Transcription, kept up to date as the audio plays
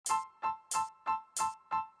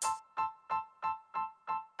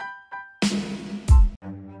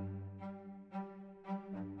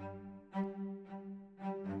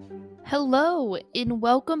Hello, and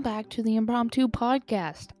welcome back to the Impromptu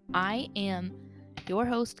podcast. I am your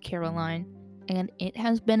host, Caroline, and it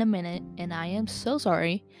has been a minute, and I am so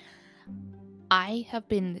sorry. I have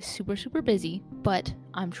been super busy, but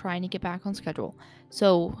I'm trying to get back on schedule.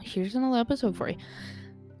 So, here's another episode for you.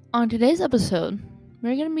 On today's episode,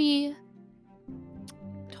 we're going to be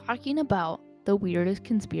talking about the weirdest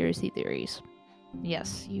conspiracy theories.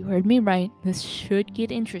 Yes, you heard me right. This should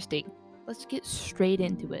get interesting. Let's get straight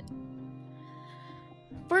into it.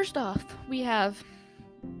 First off, we have.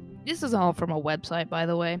 This is all from a website, by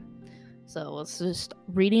the way. So it's just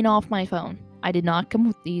reading off my phone. I did not come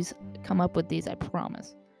up with these, I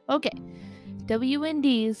promise. Okay.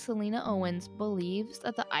 WND's Selena Owens believes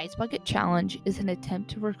that the Ice Bucket Challenge is an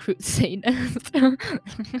attempt to recruit Satanists.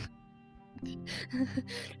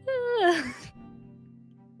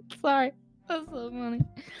 Sorry. That's so funny.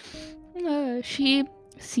 She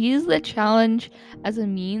sees the challenge as a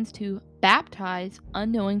means to baptize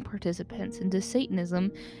unknowing participants into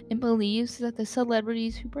Satanism and believes that the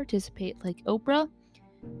celebrities who participate, like Oprah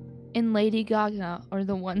and Lady Gaga, are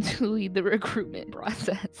the ones who lead the recruitment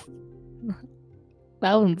process.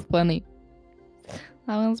 That one's funny.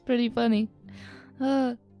 That one's pretty funny.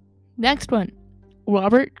 Next one.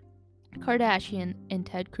 Robert Kardashian and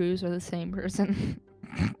Ted Cruz are the same person.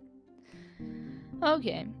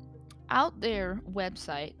 Okay. Out their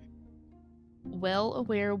website,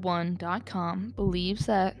 WellAware1.com, believes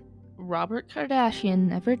that Robert Kardashian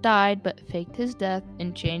never died but faked his death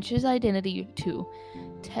and changed his identity to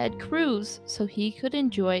Ted Cruz so he could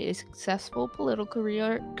enjoy a successful political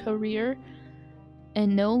career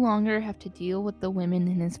and no longer have to deal with the women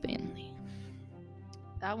in his family.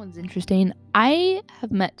 That one's interesting. I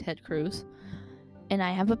have met Ted Cruz, and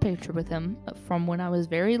I have a picture with him from when I was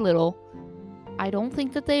very little. I don't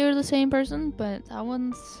think that they are the same person, but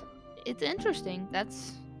it's interesting.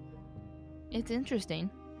 It's interesting.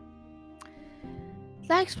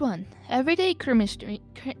 Next one. Everyday chemistry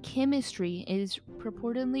is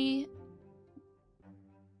purportedly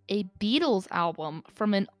a Beatles album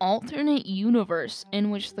from an alternate universe in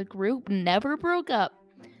which the group never broke up.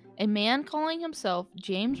 A man calling himself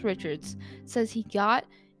James Richards says he got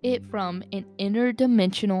it from an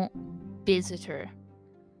interdimensional visitor.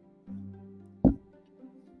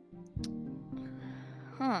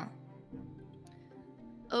 Huh.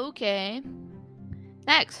 Okay.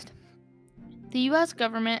 Next. The US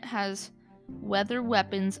government has weather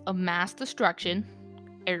weapons of mass destruction,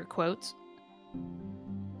 air quotes.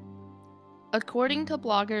 According to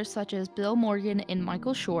bloggers such as Bill Morgan and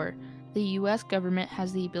Michael Shore, the US government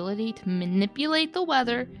has the ability to manipulate the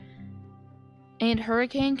weather, and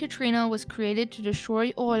Hurricane Katrina was created to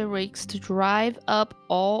destroy oil rigs to drive up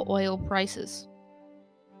all oil prices.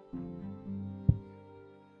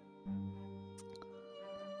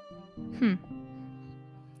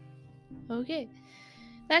 Okay.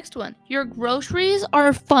 Next one. Your groceries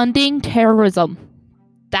are funding terrorism.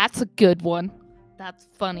 That's a good one. That's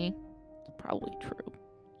funny. It's probably true.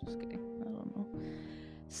 Just kidding. I don't know.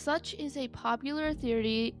 Such is a popular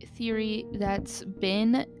theory that's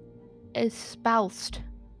been espoused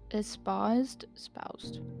by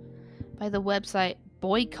the website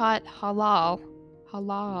Boycott Halal,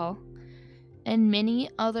 and many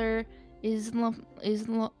other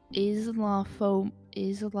Islamophobic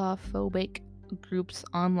groups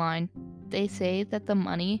online. They say that the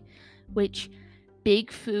money which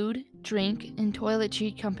big food, drink, and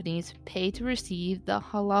toiletry companies pay to receive the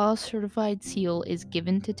halal certified seal is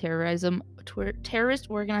given to terrorist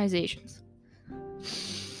organizations.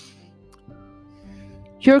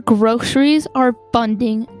 Your groceries are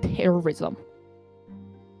funding terrorism.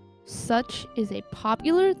 Such is a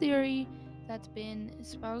popular theory that's been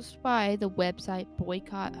espoused by the website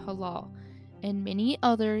Boycott Halal and many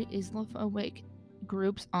other Islamophobic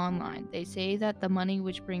groups online. They say that the money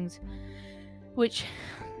which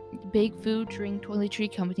big food, drink,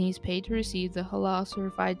 toiletry companies pay to receive the halal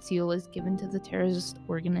certified seal is given to the terrorist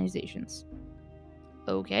organizations.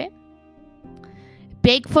 Okay.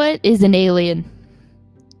 Bigfoot is an alien.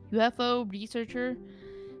 UFO researcher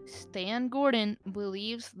Stan Gordon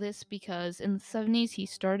believes this because in the 70s he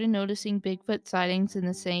started noticing Bigfoot sightings in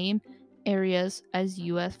the same areas as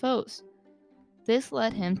UFOs. This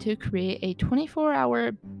led him to create a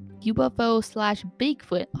 24-hour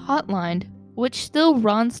UFO/Bigfoot hotline, which still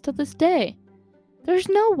runs to this day. There's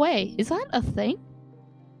no way. Is that a thing?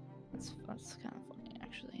 That's kind of funny,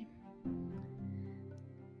 actually.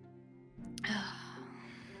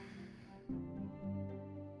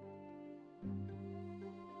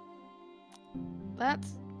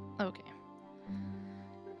 That's okay.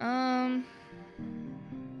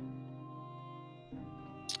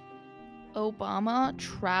 Obama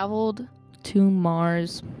traveled to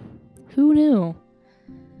Mars. Who knew?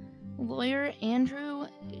 Lawyer Andrew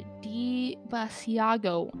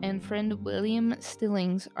DiBasiago and friend William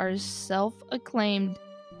Stillings are self-acclaimed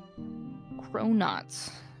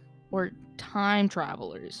chronauts, or time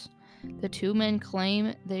travelers. The two men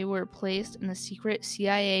claim they were placed in the secret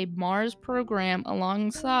CIA Mars program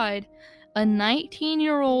alongside a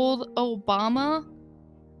 19-year-old Obama.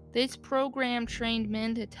 This program trained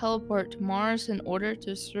men to teleport to Mars in order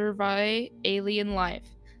to survive alien life.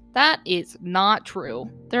 That is not true.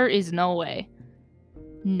 There is no way.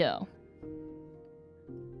 No.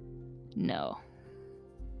 No.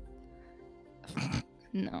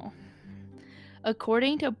 No.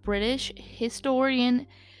 According to British historian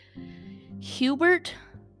Hubert,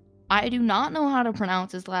 I do not know how to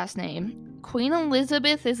pronounce his last name, Queen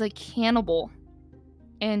Elizabeth is a cannibal,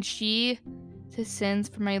 and she descends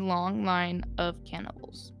from a long line of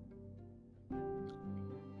cannibals.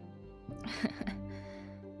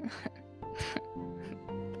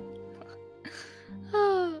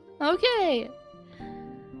 Okay.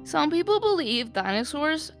 Some people believe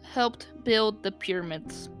dinosaurs helped build the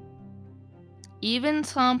pyramids. Even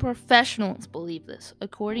some professionals believe this,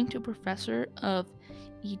 according to Professor of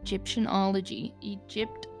Egyptianology,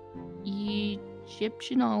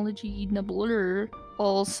 Nabler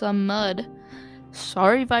Al-Samud.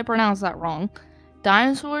 Sorry if I pronounced that wrong.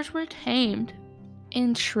 Dinosaurs were tamed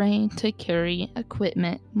and trained to carry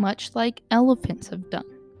equipment, much like elephants have done.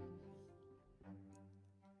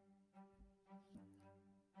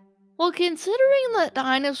 Well, considering that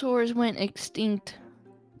dinosaurs went extinct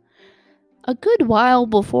a good while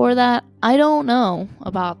before that, I don't know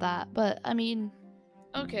about that, but I mean,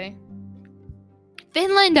 okay.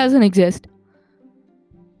 Finland doesn't exist.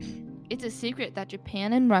 It's a secret that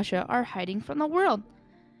Japan and Russia are hiding from the world.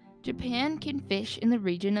 Japan can fish in the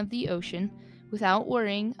region of the ocean without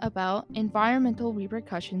worrying about environmental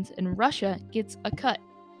repercussions, and Russia gets a cut.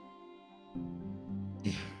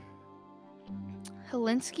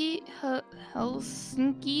 Helsinki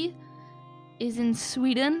is in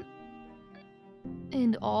Sweden,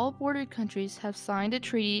 and all border countries have signed a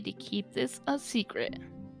treaty to keep this a secret.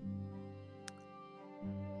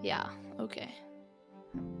 Yeah, okay.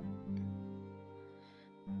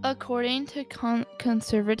 According to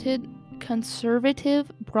conservative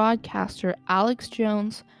broadcaster Alex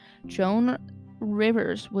Jones, Joan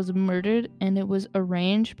Rivers was murdered, and it was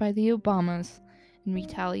arranged by the Obamas in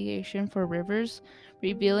retaliation for Rivers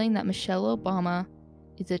revealing that Michelle Obama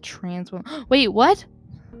is a trans woman. Wait, what?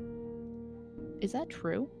 Is that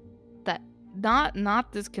true? That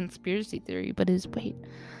not this conspiracy theory, but wait.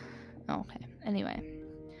 Okay. Anyway,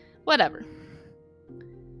 whatever.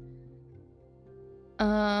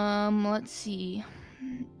 Let's see.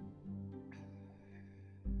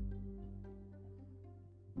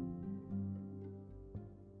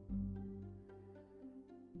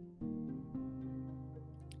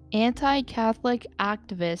 Anti-Catholic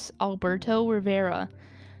activist Alberto Rivera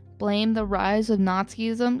blamed the rise of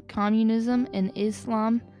Nazism, communism, and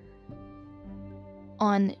Islam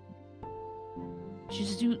on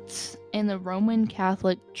Jesuits and the Roman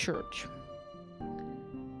Catholic Church.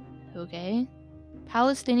 Okay.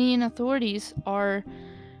 Palestinian authorities are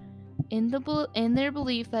in their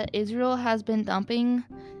belief that Israel has been dumping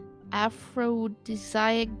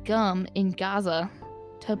aphrodisiac gum in Gaza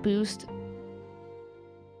to boost.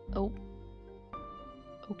 Oh.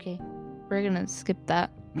 Okay. We're gonna skip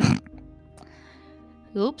that.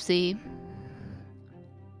 Oopsie.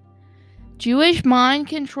 Jewish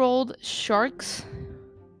mind-controlled sharks.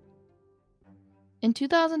 In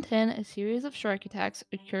 2010, a series of shark attacks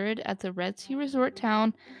occurred at the Red Sea resort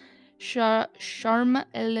town Sharm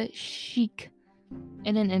el-Sheikh.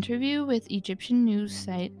 In an interview with Egyptian news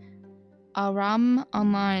site Aram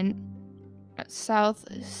Online, South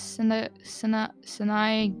Sinai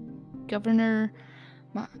Governor,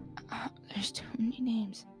 there's too many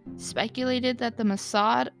names, speculated that the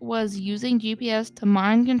Mossad was using GPS to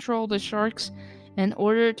mind control the sharks in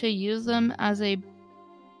order to use them as a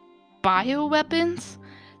bioweapons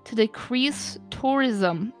to decrease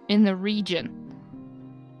tourism in the region.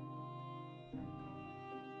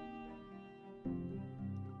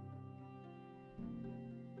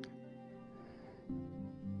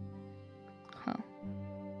 Huh.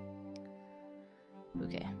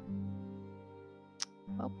 Okay.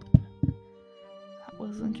 Well, that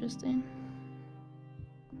was interesting.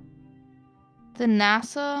 The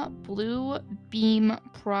NASA Blue Beam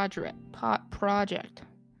Project.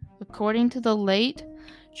 According to the late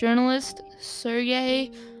journalist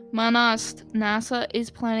Sergei Manost, NASA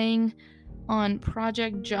is planning on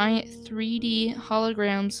Project Giant 3D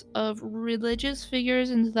holograms of religious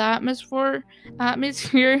figures into the atmosphere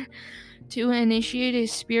to initiate a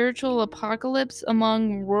spiritual apocalypse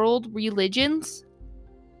among world religions?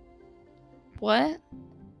 What?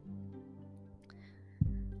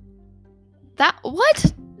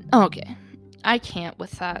 What? Okay. I can't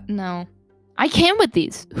with that. No. I can't with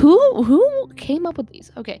these. Who came up with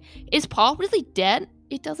these? Okay. Is Paul really dead?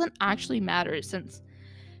 It doesn't actually matter since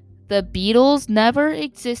the Beatles never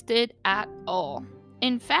existed at all.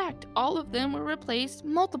 In fact, all of them were replaced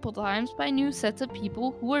multiple times by new sets of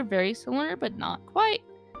people who were very similar but not quite.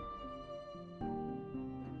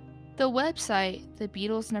 The website,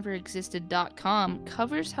 thebeatlesneverexisted.com,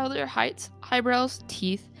 covers how their heights, eyebrows,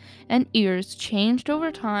 teeth, and ears changed over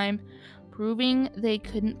time, proving they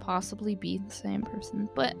couldn't possibly be the same person.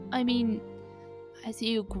 But, I mean, as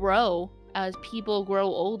you grow, as people grow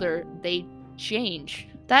older, they change.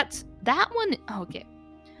 That one, okay.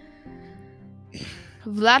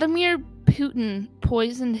 Vladimir Putin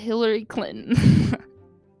poisoned Hillary Clinton.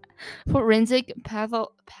 Forensic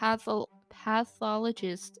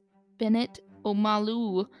pathologist Bennett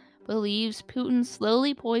Omalu believes Putin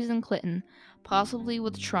slowly poisoned Clinton, possibly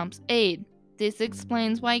with Trump's aid. This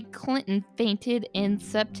explains why Clinton fainted in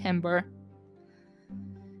September.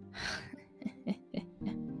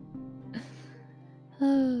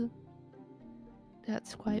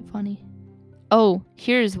 That's quite funny. Oh,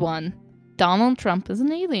 here's one. Donald Trump is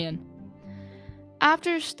an alien.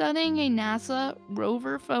 After studying a NASA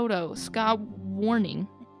rover photo, Scott Warning,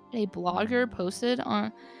 a blogger, posted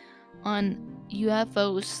on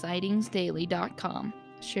UFOsightingsdaily.com,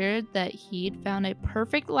 shared that he'd found a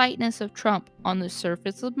perfect likeness of Trump on the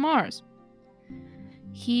surface of Mars.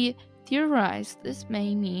 He theorized this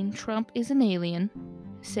may mean Trump is an alien,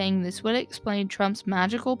 saying this would explain Trump's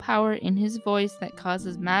magical power in his voice that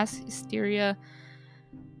causes mass hysteria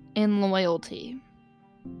and loyalty,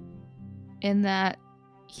 and that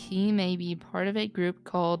he may be part of a group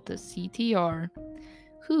called the CTR,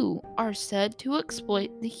 who are said to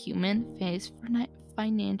exploit the human face for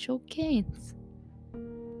financial gains.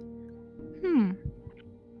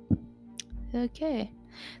 Okay.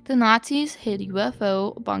 The Nazis hid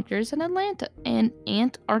UFO bunkers in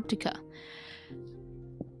Antarctica.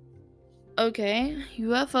 Okay.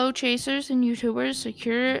 UFO chasers and YouTubers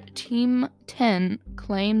Secure Team 10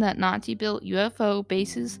 claim that Nazi-built UFO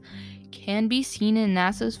bases can be seen in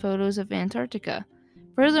NASA's photos of Antarctica.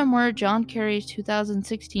 Furthermore, John Kerry's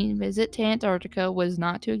 2016 visit to Antarctica was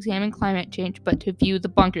not to examine climate change, but to view the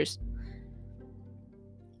bunkers.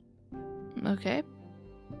 Okay.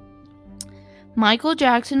 Michael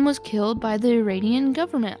Jackson was killed by the Iranian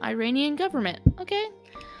government. Okay.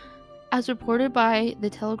 As reported by The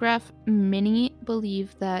Telegraph, many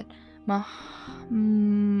believe that I'm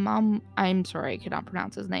sorry, I cannot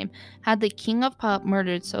pronounce his name, had the King of Pop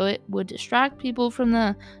murdered so it would distract people from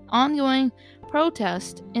the ongoing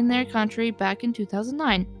protest in their country back in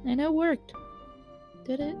 2009. And it worked.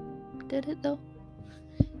 Did it? Did it though?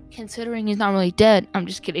 Considering he's not really dead. I'm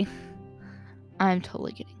just kidding. I'm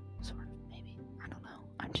totally kidding. Sort of, maybe. I don't know.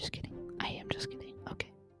 I'm just kidding. I am just kidding.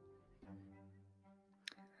 Okay.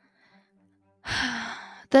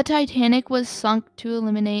 The Titanic was sunk to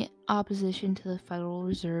eliminate opposition to the Federal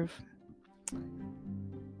Reserve.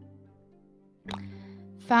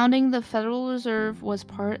 Founding the Federal Reserve was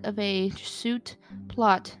part of a suit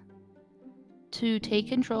plot to take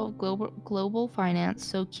control of global finance,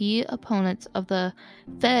 so key opponents of the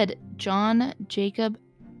Fed, John Jacob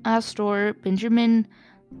Astor, Benjamin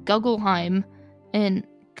Guggenheim, and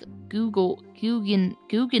Guggenheim,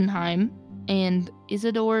 and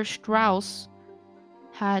Isidor Straus,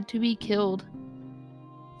 had to be killed.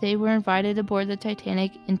 They were invited aboard the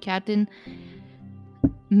Titanic, and Captain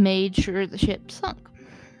made sure the ship sunk.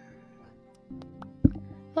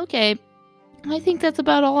 Okay, I think that's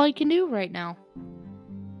about all I can do right now.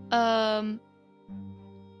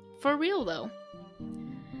 For real though.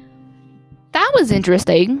 That was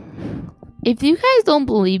interesting. If you guys don't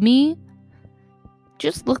believe me,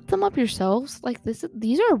 just look them up yourselves. Like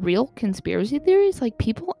these are real conspiracy theories. Like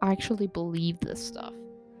people actually believe this stuff.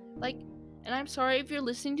 Like, and I'm sorry if you're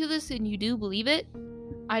listening to this and you do believe it.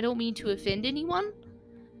 I don't mean to offend anyone.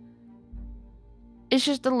 It's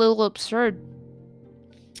just a little absurd.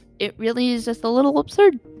 It really is just a little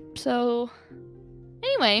absurd. So,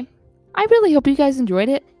 anyway, I really hope you guys enjoyed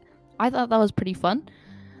it. I thought that was pretty fun.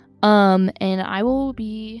 And I will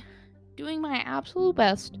be doing my absolute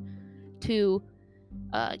best to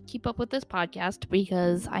keep up with this podcast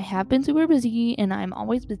because I have been super busy and I'm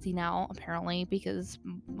always busy now, apparently, because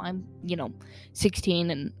I'm,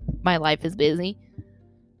 16 and my life is busy.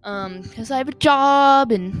 because I have a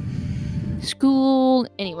job and school.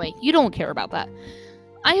 Anyway, you don't care about that.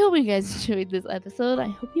 I hope you guys enjoyed this episode. I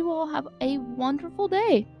hope you all have a wonderful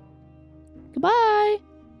day. Goodbye.